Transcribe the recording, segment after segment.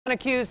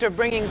Accused of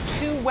bringing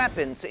 2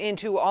 weapons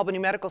into Albany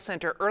Medical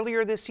Center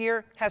earlier this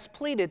year has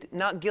pleaded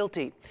not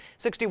guilty.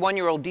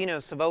 61-year-old Dino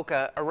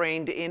Savoca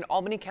arraigned in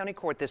Albany County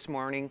Court this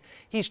morning.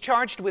 He's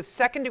charged with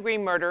second-degree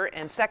murder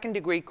and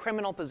second-degree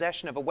criminal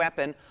possession of a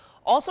weapon,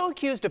 also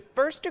accused of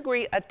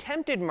first-degree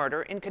attempted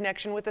murder in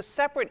connection with a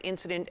separate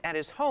incident at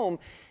his home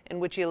in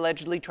which he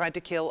allegedly tried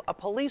to kill a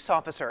police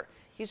officer.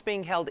 He's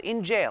being held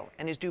in jail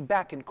and is due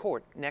back in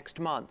court next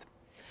month.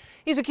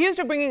 He's accused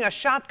of bringing a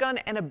shotgun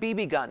and a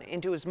BB gun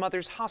into his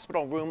mother's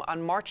hospital room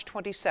on March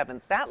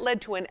 27th. That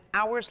led to an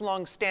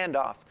hours-long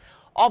standoff.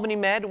 Albany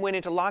Med went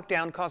into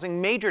lockdown,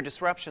 causing major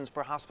disruptions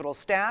for hospital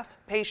staff,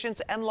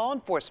 patients, and law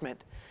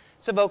enforcement.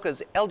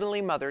 Savoca's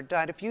elderly mother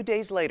died a few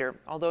days later,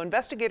 although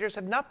investigators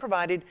have not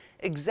provided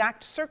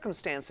exact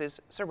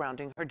circumstances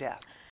surrounding her death.